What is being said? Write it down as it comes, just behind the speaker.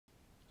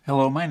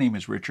Hello, my name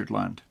is Richard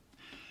Lund,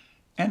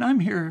 and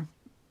I'm here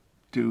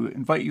to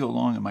invite you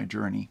along on my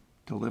journey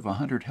to live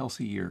 100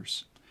 healthy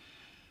years.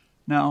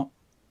 Now,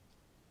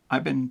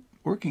 I've been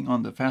working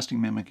on the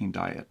fasting mimicking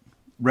diet,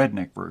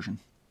 redneck version,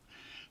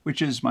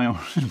 which is my own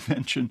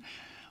invention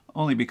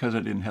only because I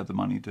didn't have the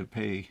money to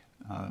pay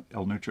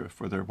El Nutra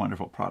for their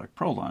wonderful product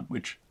Prolon,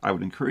 which I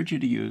would encourage you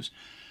to use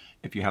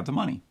if you have the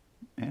money.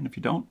 And if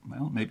you don't,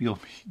 well, maybe you'll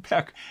be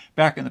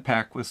back in the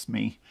pack with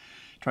me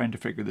trying to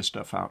figure this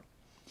stuff out.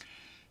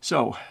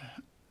 So,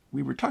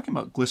 we were talking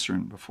about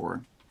glycerin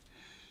before,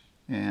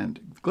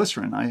 and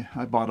glycerin,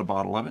 I bought a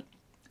bottle of it,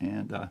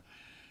 and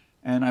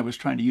I was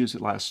trying to use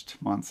it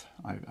last month.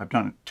 I've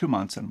done it 2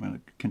 months, and I'm going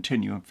to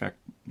continue. In fact,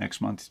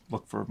 next month,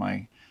 look for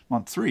my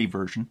month 3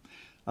 version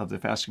of the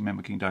fasting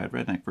mimicking diet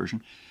redneck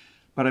version.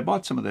 But I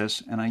bought some of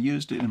this, and I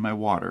used it in my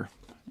water.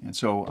 And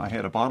so I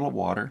had a bottle of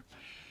water,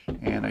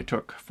 and I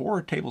took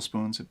 4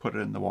 tablespoons and put it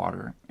in the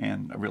water,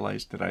 and I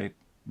realized that I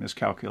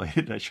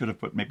miscalculated. I should have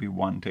put maybe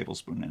 1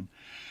 tablespoon in.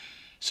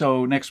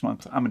 So next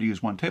month, I'm going to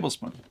use 1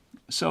 tablespoon.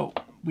 So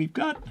we've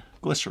got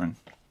glycerin.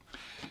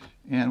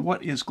 And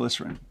what is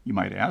glycerin, you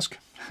might ask?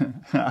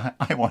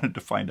 I wanted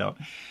to find out.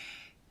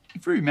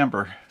 If you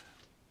remember,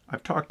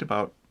 I've talked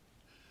about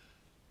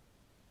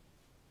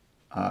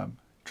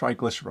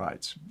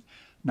triglycerides.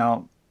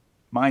 Now,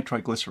 my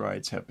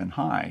triglycerides have been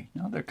high.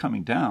 Now they're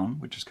coming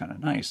down, which is kind of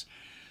nice.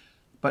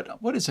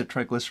 But what is a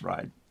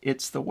triglyceride?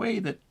 It's the way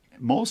that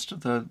most of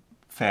the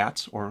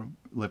fats or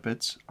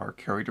lipids are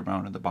carried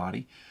around in the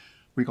body.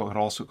 We could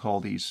also call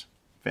these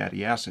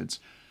fatty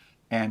acids.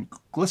 And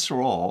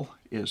glycerol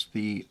is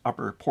the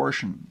upper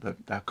portion, the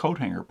coat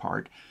hanger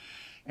part.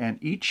 And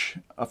each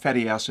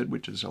fatty acid,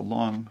 which is a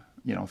long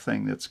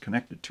thing that's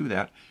connected to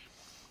that,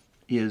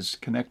 is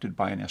connected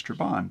by an ester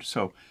bond.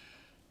 So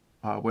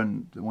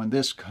when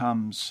this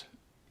comes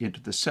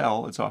into the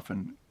cell, it's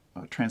often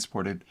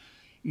transported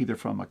either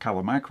from a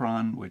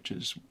chylomicron, which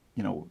is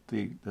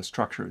the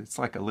structure. It's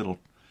like a little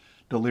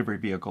delivery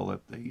vehicle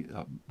that the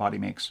body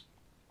makes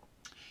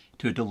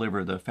to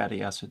deliver the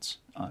fatty acids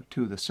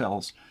to the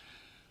cells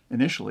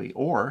initially,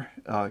 or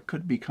it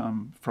could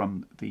become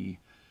from the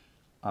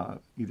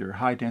either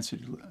high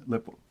density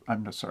the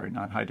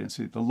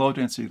low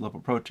density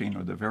lipoprotein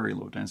or the very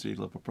low density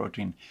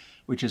lipoprotein,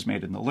 which is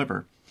made in the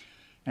liver.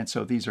 And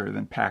so these are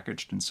then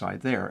packaged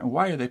inside there. And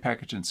why are they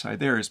packaged inside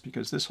there is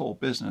because this whole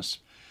business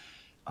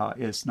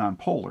is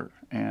nonpolar,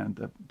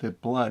 and the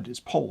blood is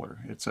polar.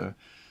 It's a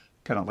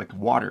kind of like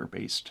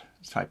water-based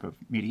type of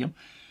medium,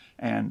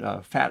 and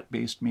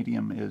fat-based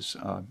medium is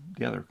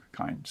the other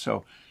kind.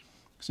 So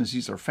since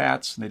these are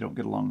fats and they don't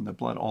get along in the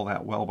blood all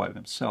that well by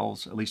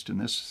themselves, at least in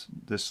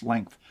this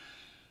length,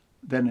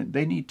 then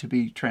they need to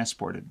be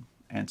transported.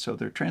 And so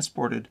they're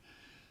transported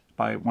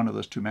by one of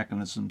those 2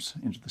 mechanisms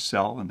into the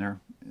cell, and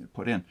they're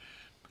put in.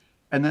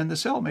 And then the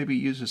cell maybe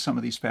uses some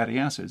of these fatty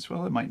acids.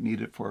 Well, it might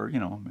need it for,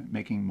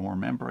 making more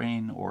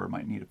membrane, or it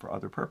might need it for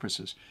other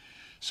purposes.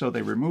 So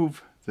they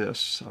remove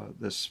this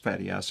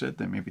fatty acid,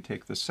 then maybe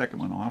take the second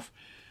one off,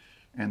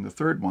 and the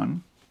third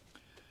one,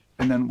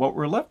 and then what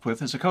we're left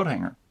with is a coat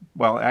hanger.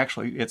 Well,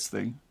 actually, it's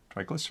the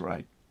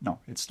triglyceride. No,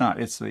 it's not.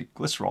 It's the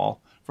glycerol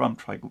from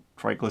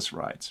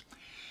triglycerides.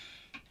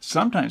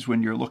 Sometimes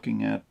when you're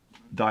looking at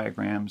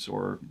diagrams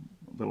or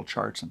little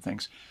charts and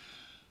things,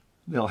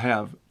 they'll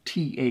have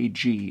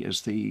TAG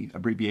as the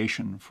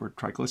abbreviation for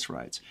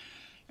triglycerides,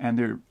 and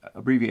they're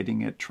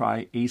abbreviating it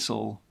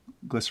triacyl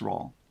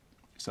glycerol.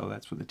 So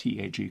that's where the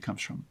TAG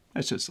comes from.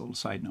 That's just a little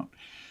side note.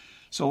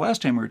 So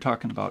last time we were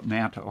talking about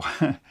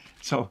Natto.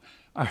 So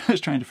I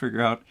was trying to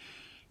figure out,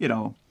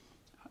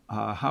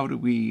 how do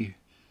we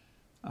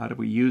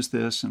use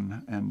this,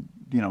 and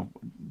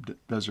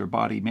does our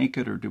body make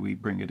it, or do we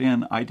bring it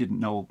in? I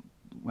didn't know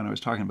when I was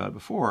talking about it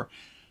before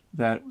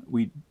that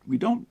we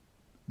don't.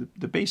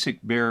 The basic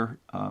bare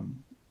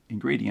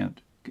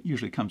ingredient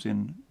usually comes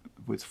in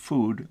with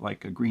food,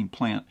 like a green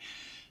plant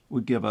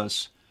would give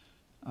us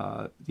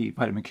the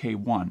vitamin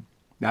K1,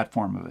 that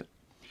form of it.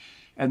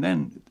 And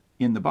then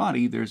in the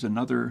body, there's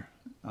another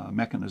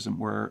mechanism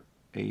where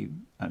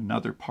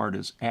another part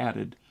is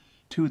added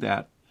to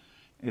that.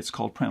 It's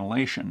called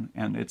prenylation,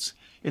 and it's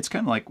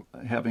kind of like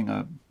having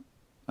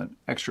an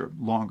extra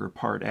longer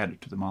part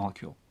added to the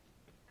molecule.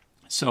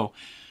 So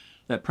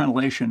that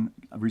prenylation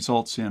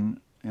results in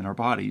our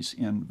bodies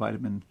in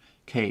vitamin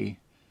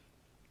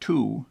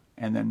K2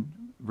 and then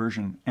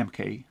version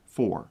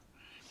MK4.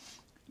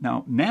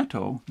 Now,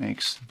 Natto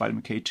makes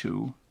vitamin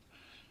K2,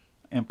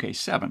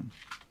 MK7,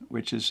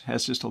 which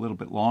has just a little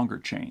bit longer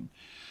chain.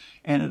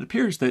 And it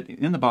appears that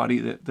in the body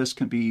that this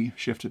can be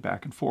shifted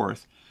back and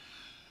forth,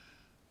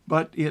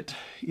 but it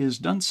is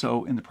done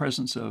so in the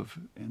presence of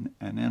an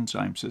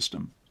enzyme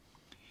system.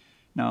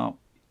 Now,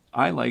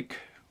 I like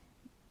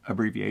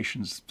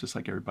abbreviations just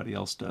like everybody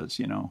else does,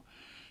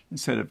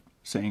 Instead of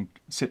saying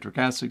citric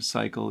acid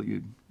cycle,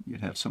 you'd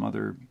have some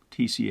other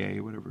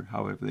TCA,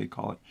 however they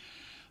call it.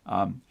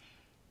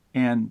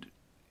 And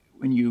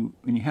when you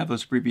have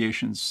those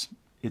abbreviations,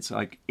 it's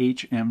like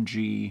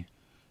HMG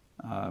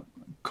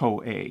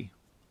CoA.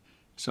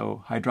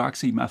 So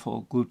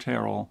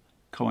hydroxymethylglutarol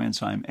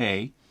coenzyme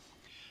A,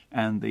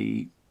 and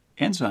the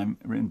enzyme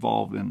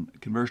involved in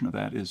conversion of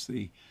that is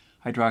the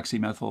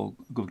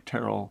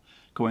hydroxymethylglutarol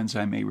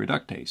coenzyme A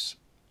reductase.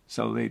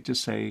 So they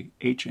just say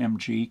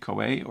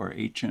HMG-CoA or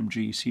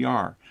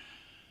HMG-CR.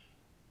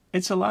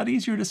 It's a lot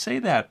easier to say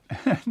that.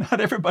 Not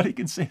everybody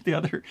can say the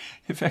other.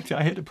 In fact,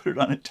 I had to put it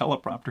on a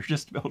teleprompter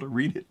just to be able to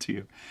read it to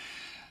you.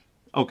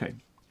 Okay,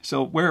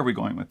 so where are we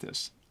going with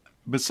this?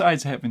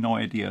 Besides having no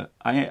idea,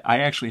 I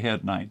actually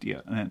had an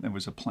idea, and there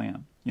was a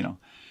plan. You know,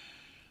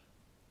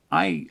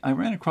 I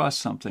ran across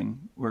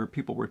something where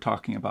people were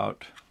talking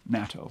about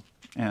Natto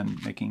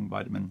and making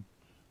vitamin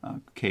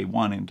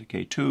K1 into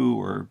K2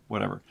 or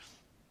whatever.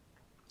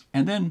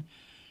 And then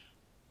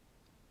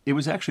it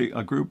was actually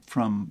a group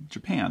from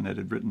Japan that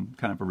had written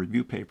kind of a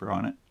review paper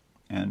on it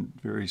and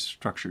various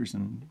structures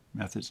and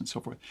methods and so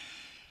forth.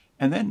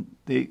 And then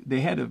they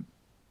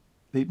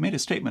made a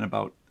statement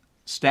about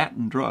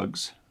statin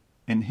drugs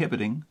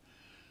inhibiting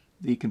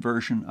the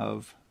conversion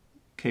of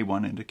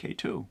K1 into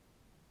K2.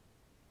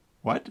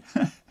 What?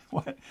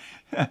 What?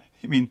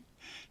 You mean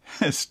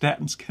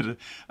statins get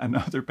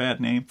another bad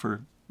name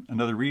for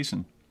another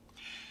reason?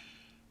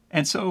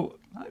 And so,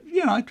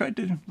 you know, I tried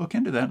to look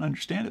into that and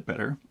understand it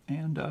better.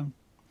 And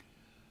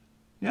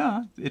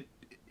yeah,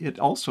 it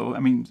also, I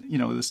mean, you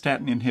know, the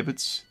statin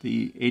inhibits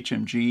the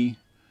HMG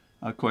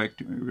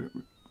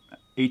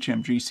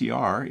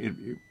HMG-CR.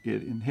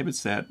 It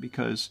inhibits that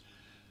because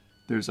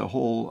there's a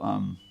whole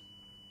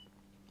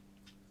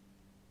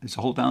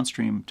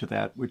downstream to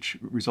that which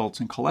results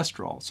in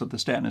cholesterol. So the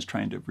statin is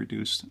trying to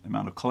reduce the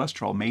amount of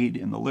cholesterol made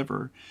in the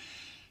liver,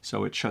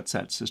 so it shuts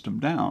that system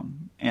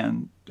down.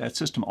 And that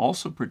system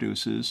also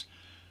produces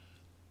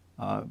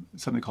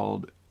something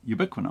called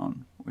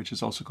ubiquinone, which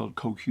is also called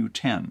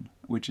CoQ10,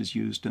 which is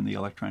used in the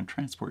electron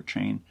transport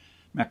chain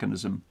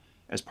mechanism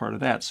as part of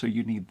that. So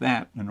you need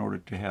that in order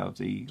to have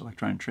the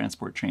electron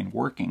transport chain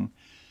working,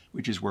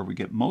 which is where we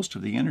get most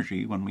of the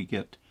energy when we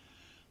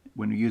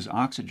use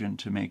oxygen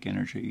to make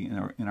energy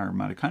in our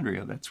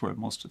mitochondria. That's where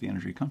most of the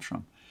energy comes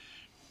from.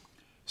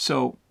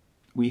 So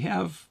we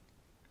have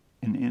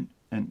an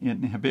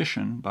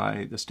inhibition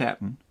by the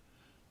statin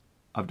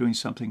of doing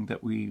something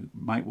that we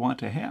might want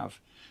to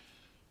have.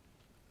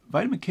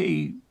 Vitamin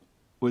K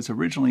was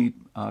originally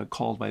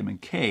called vitamin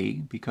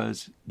K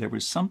because there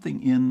was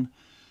something in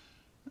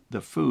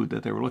the food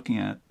that they were looking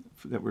at,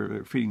 that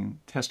were feeding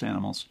test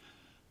animals,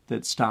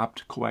 that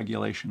stopped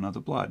coagulation of the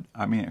blood.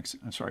 I mean,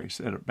 I'm sorry, I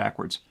said it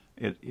backwards.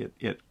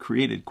 It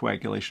created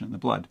coagulation in the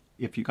blood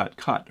if you got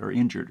cut or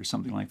injured or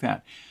something like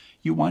that.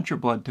 You want your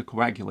blood to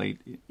coagulate.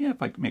 Yeah,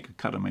 if I make a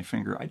cut on my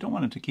finger, I don't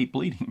want it to keep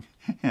bleeding.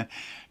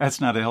 That's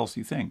not a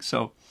healthy thing.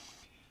 So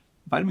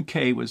vitamin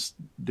K was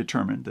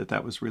determined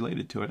that was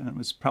related to it, and it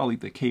was probably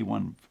the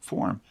K1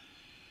 form.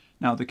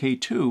 Now the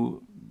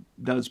K2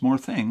 does more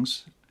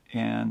things,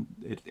 and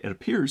it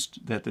appears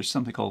that there's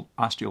something called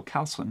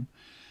osteocalcin,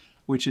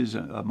 which is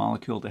a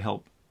molecule to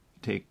help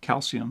take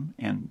calcium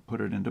and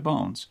put it into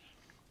bones.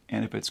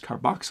 And if it's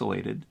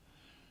carboxylated,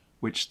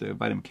 which the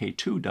vitamin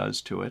K2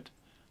 does to it,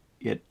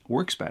 it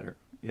works better.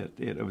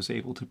 It was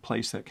able to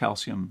place that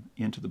calcium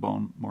into the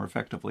bone more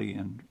effectively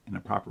and in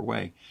a proper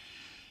way.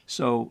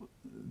 So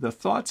the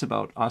thoughts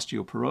about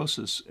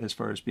osteoporosis as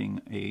far as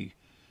being a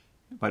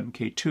vitamin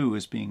K2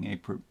 as being a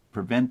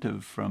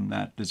preventive from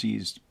that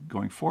disease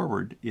going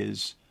forward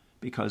is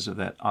because of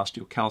that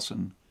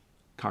osteocalcin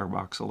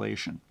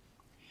carboxylation.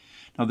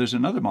 Now there's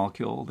another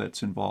molecule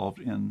that's involved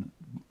in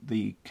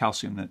the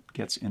calcium that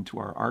gets into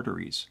our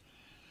arteries.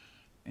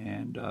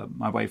 And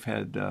my wife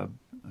had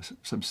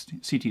some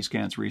CT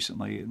scans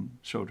recently and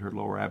showed her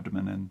lower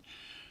abdomen, and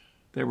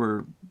they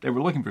were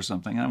looking for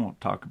something. I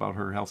won't talk about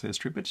her health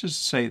history, but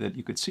just say that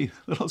you could see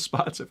little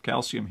spots of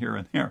calcium here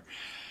and there.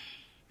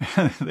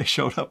 They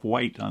showed up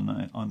white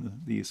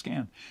on the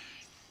scan.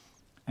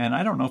 And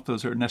I don't know if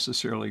those are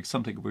necessarily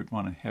something we'd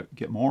want to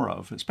get more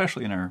of,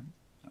 especially in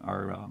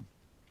our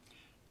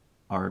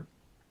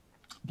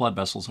blood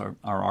vessels, our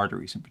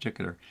arteries in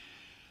particular.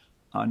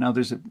 Now,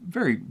 there's a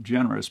very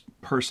generous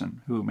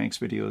person who makes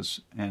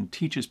videos and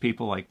teaches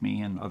people like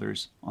me and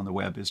others on the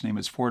web. His name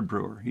is Ford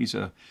Brewer. He's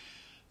a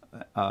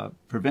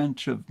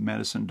preventive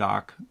medicine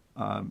doc.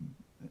 I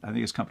think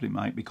his company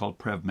might be called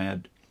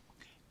PrevMed.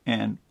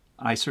 And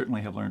I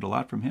certainly have learned a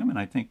lot from him, and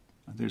I think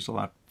there's a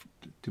lot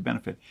to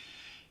benefit.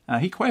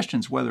 He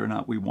questions whether or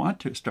not we want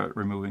to start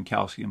removing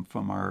calcium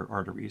from our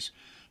arteries,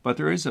 but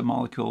there is a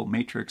molecule,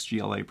 matrix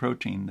GLA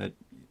protein, that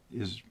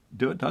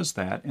does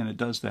that, and it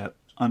does that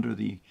under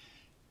the,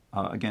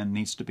 again,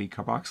 needs to be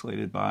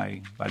carboxylated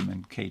by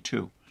vitamin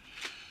K2.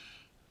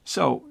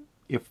 So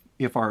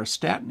if our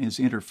statin is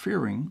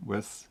interfering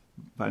with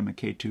vitamin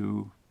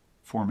K2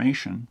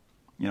 formation,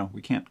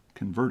 we can't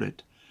convert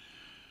it,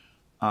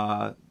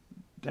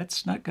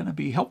 that's not going to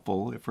be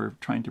helpful if we're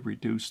trying to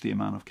reduce the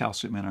amount of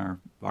calcium in our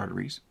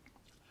arteries.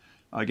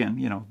 Again,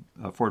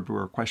 Ford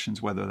Brewer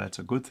questions whether that's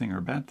a good thing or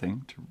a bad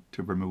thing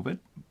to remove it,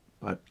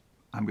 but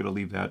I'm going to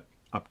leave that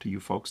up to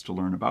you folks to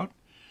learn about.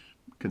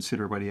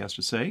 Consider what he has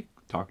to say.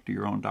 Talk to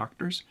your own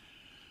doctors.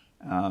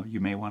 You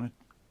may want to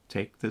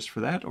take this for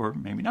that, or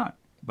maybe not.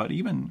 But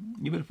even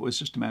if it was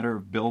just a matter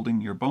of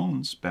building your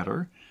bones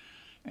better,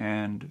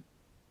 and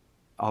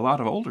a lot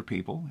of older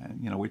people,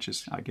 and which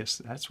is, I guess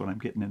that's what I'm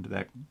getting into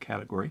that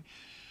category.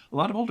 A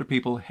lot of older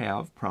people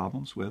have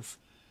problems with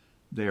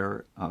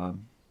their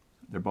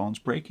bones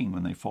breaking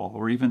when they fall,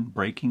 or even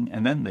breaking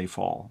and then they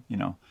fall.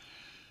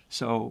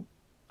 So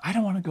I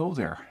don't want to go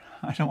there.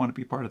 I don't want to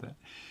be part of that.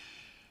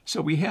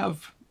 So we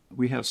have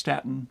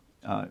statin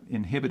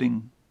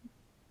inhibiting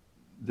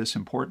this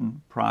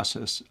important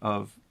process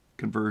of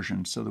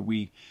conversion, so that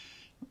we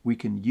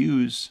can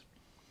use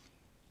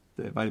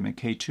the vitamin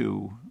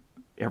K2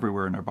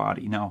 everywhere in our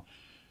body. Now,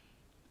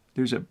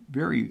 there's a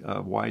very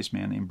wise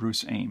man named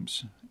Bruce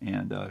Ames,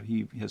 and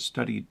he has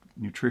studied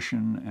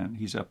nutrition, and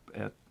he's up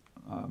at,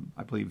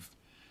 I believe,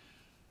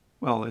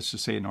 well, let's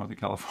just say in Northern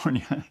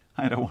California.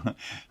 I don't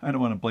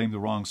want to blame the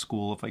wrong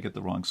school if I get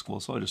the wrong school,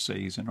 so I'll just say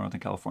he's in Northern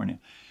California.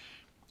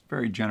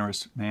 Very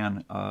generous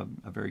man, a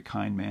very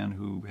kind man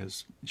who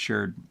has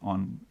shared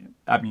on,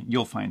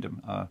 you'll find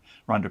him.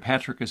 Rhonda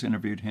Patrick has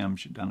interviewed him.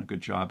 She's done a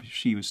good job.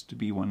 She used to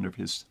be one of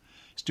his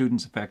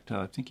students. In fact,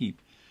 I think he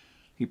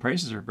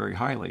praises her very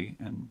highly,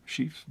 and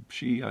she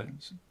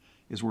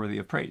is worthy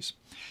of praise.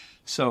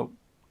 So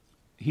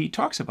he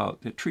talks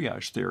about the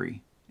triage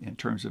theory in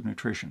terms of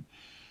nutrition.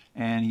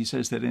 And he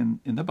says that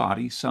in the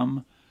body,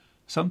 some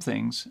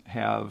things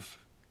have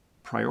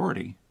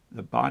priority.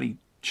 The body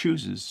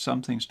chooses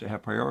some things to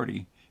have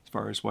priority as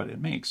far as what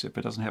it makes. If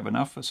it doesn't have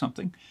enough of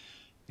something,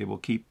 it will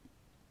keep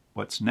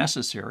what's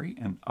necessary,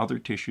 and other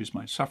tissues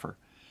might suffer.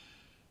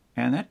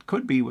 And that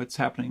could be what's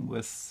happening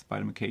with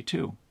vitamin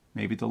K2.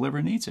 Maybe the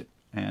liver needs it,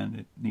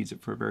 and it needs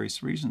it for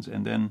various reasons,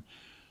 and then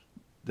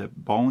the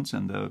bones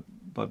and the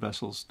blood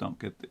vessels don't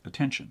get the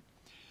attention.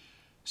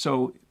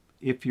 So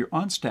if you're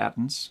on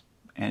statins,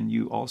 and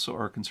you also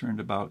are concerned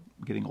about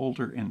getting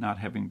older and not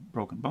having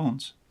broken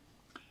bones,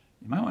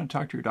 you might want to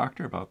talk to your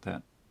doctor about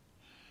that.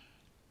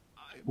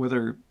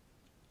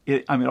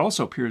 It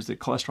also appears that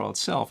cholesterol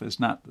itself is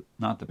not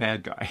the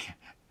bad guy.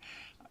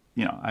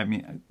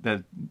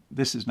 That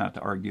this is not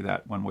to argue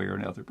that one way or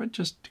another, but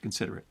just to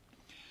consider it.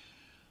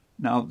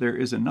 Now, there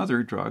is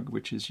another drug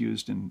which is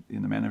used in the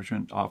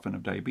management often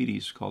of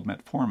diabetes called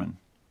Metformin.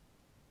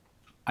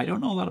 I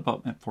don't know a lot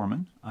about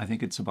Metformin. I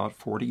think it's about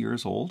 40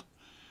 years old.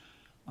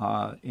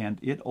 And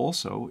it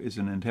also is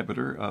an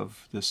inhibitor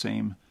of the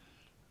same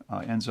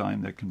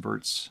enzyme that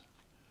converts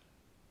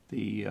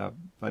the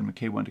vitamin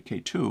K1 to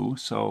K2,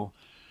 so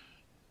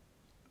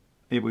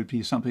it would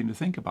be something to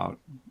think about.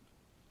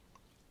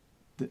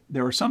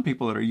 There are some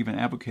people that are even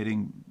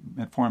advocating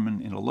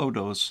metformin in a low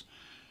dose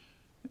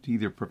to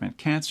either prevent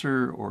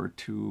cancer or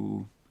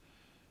to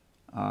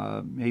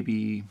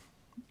maybe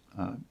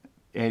add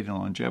in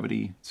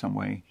longevity some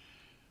way.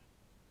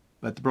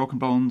 But the broken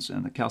bones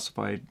and the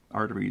calcified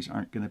arteries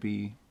aren't going to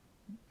be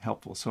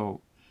helpful.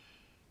 So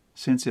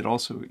since it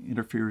also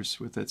interferes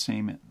with that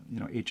same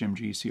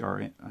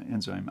HMG-CR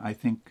enzyme, I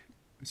think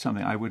it's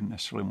something I wouldn't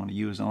necessarily want to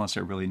use unless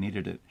I really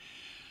needed it.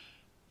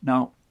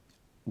 Now,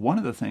 one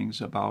of the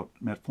things about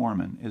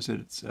metformin is that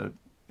it's a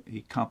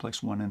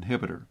complex 1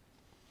 inhibitor.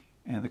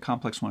 And the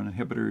complex 1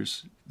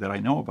 inhibitors that I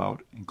know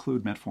about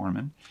include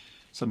metformin,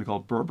 something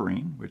called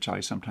Berberine, which I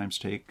sometimes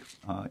take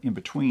in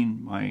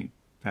between my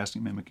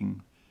fasting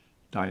mimicking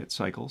diet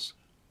cycles,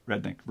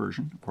 redneck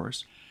version, of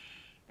course,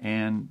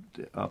 and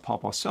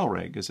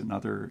palbociclib is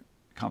another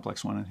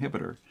complex 1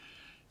 inhibitor.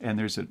 And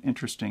there's an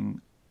interesting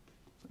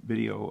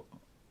video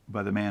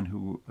by the man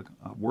who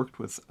worked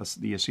with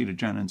the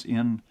acetogenins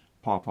in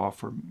pawpaw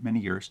for many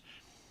years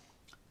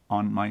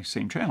on my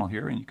same channel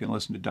here, and you can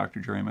listen to Dr.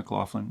 Jerry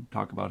McLaughlin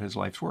talk about his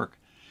life's work.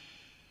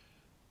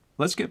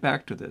 Let's get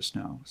back to this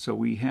now. So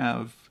we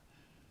have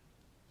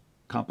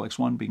complex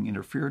 1 being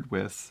interfered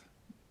with.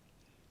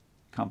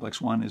 Complex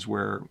 1 is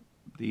where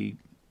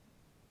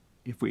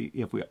if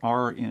we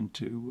are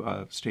into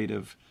a state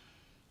of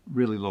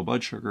really low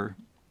blood sugar,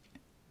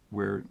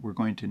 we're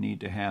going to need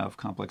to have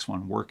complex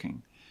 1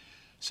 working.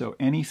 So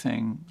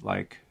anything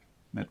like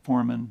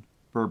metformin,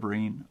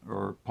 berberine,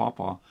 or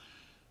pawpaw,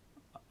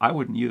 I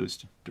wouldn't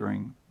use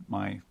during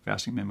my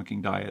fasting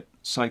mimicking diet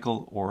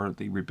cycle or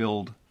the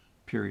rebuild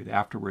period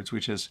afterwards,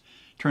 which has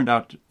turned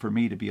out for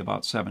me to be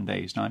about 7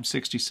 days. Now I'm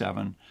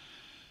 67,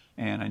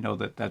 and I know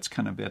that that's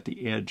kind of at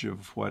the edge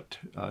of what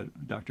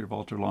Dr.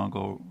 Walter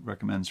Longo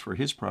recommends for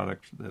his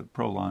product, the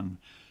Prolon.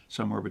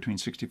 Somewhere between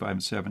 65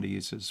 and 70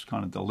 is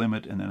kind of the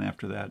limit, and then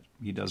after that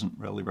he doesn't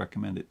really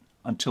recommend it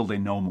until they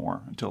know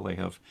more, until they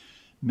have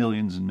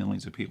millions and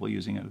millions of people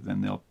using it.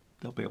 Then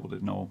they'll be able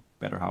to know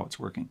better how it's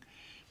working.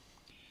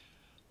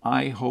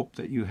 I hope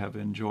that you have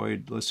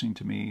enjoyed listening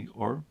to me,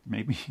 or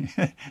maybe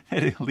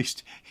at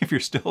least if you're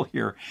still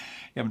here,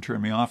 you haven't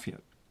turned me off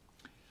yet.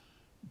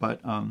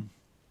 But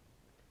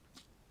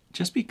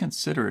just be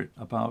considerate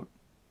about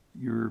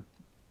your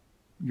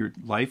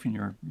life and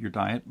your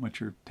diet, what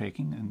you're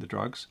taking, and the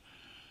drugs,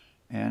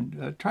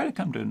 and try to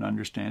come to an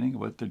understanding of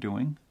what they're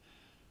doing.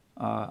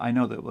 I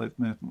know that with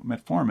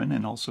metformin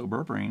and also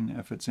berberine,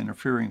 if it's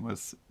interfering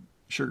with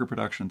sugar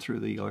production through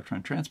the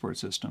electron transport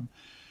system,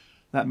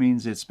 that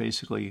means it's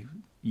basically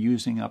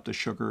using up the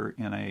sugar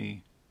in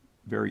a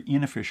very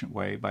inefficient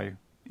way by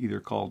either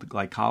called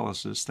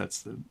glycolysis,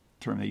 that's the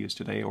term they use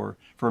today, or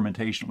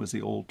fermentation was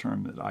the old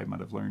term that I might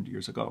have learned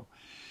years ago.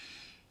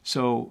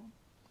 So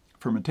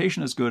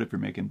fermentation is good if you're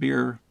making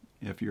beer,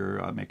 if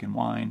you're making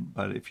wine,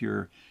 but if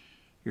you're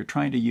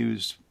trying to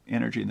use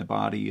energy in the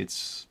body,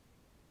 it's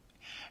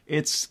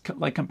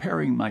like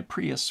comparing my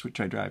Prius, which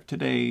I drive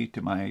today,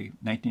 to my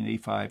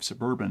 1985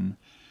 Suburban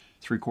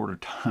 3/4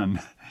 ton.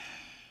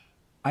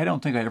 I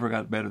don't think I ever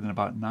got better than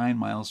about 9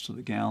 miles to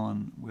the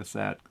gallon with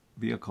that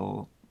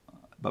vehicle.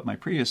 But my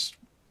Prius,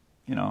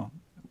 you know,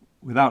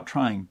 without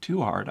trying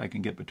too hard, I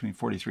can get between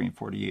 43 and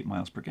 48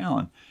 miles per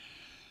gallon.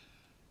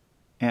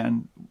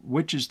 And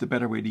which is the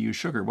better way to use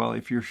sugar? Well,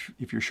 if your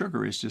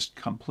sugar is just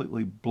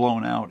completely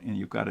blown out and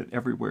you've got it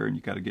everywhere and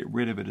you've got to get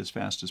rid of it as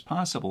fast as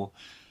possible,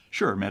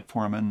 sure,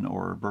 Metformin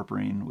or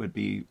Berberine would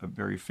be a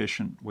very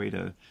efficient way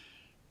to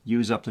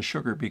use up the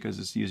sugar because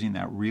it's using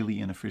that really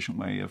inefficient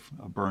way of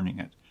burning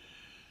it.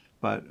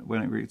 But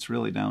when it gets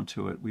really down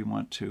to it, we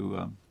want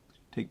to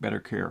take better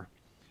care.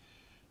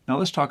 Now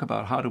let's talk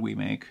about how do we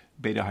make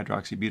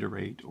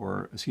beta-hydroxybutyrate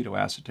or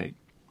acetoacetate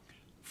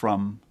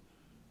from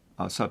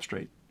a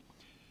substrate.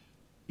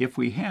 If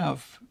we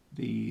have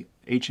the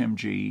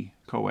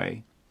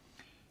HMG-CoA,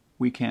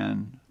 we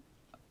can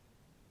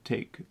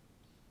take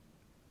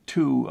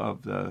two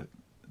of the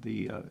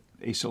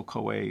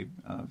acyl-CoA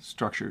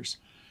structures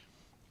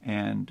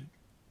and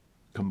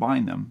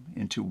combine them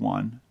into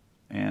one,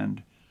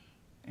 and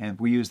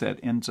we use that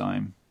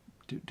enzyme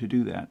to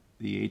do that,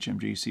 the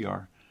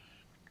HMG-CR.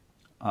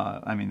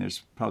 I mean,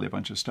 there's probably a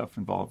bunch of stuff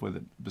involved with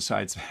it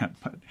besides that,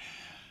 but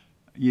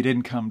you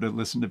didn't come to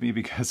listen to me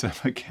because I'm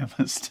a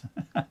chemist.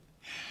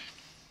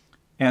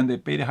 And the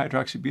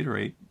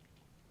beta-hydroxybutyrate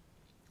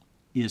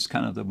is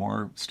kind of the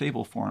more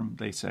stable form,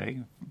 they say,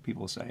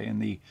 people say,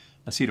 and the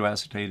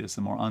acetoacetate is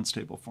the more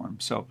unstable form.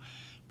 So,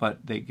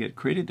 but they get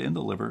created in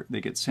the liver, they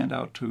get sent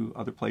out to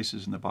other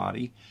places in the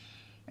body,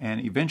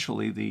 and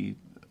eventually the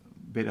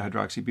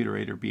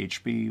beta-hydroxybutyrate, or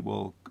BHB,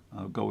 will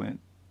go in,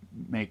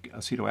 make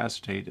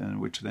acetoacetate,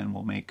 and which then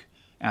will make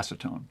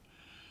acetone.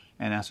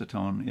 And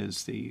acetone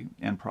is the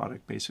end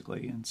product,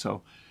 basically. And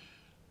so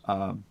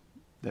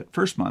that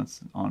first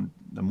month, on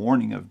the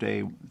morning of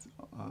day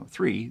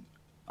 3,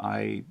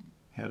 I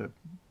had a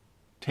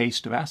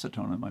taste of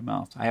acetone in my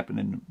mouth. I happened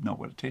to know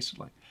what it tasted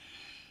like.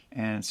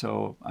 And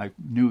so I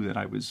knew that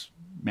I was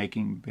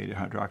making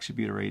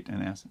beta-hydroxybutyrate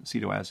and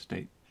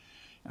acetoacetate,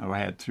 or I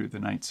had through the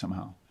night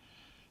somehow.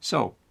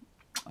 So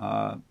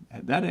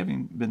that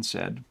having been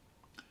said,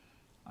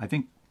 I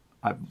think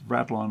I've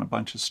rattled on a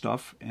bunch of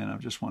stuff, and I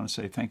just want to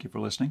say thank you for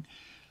listening.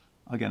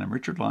 Again, I'm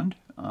Richard Lund,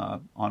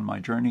 on my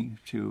journey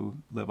to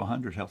live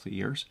 100 healthy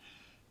years,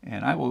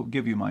 and I will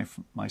give you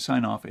my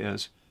sign-off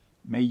as,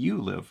 may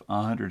you live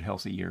 100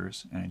 healthy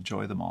years and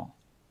enjoy them all.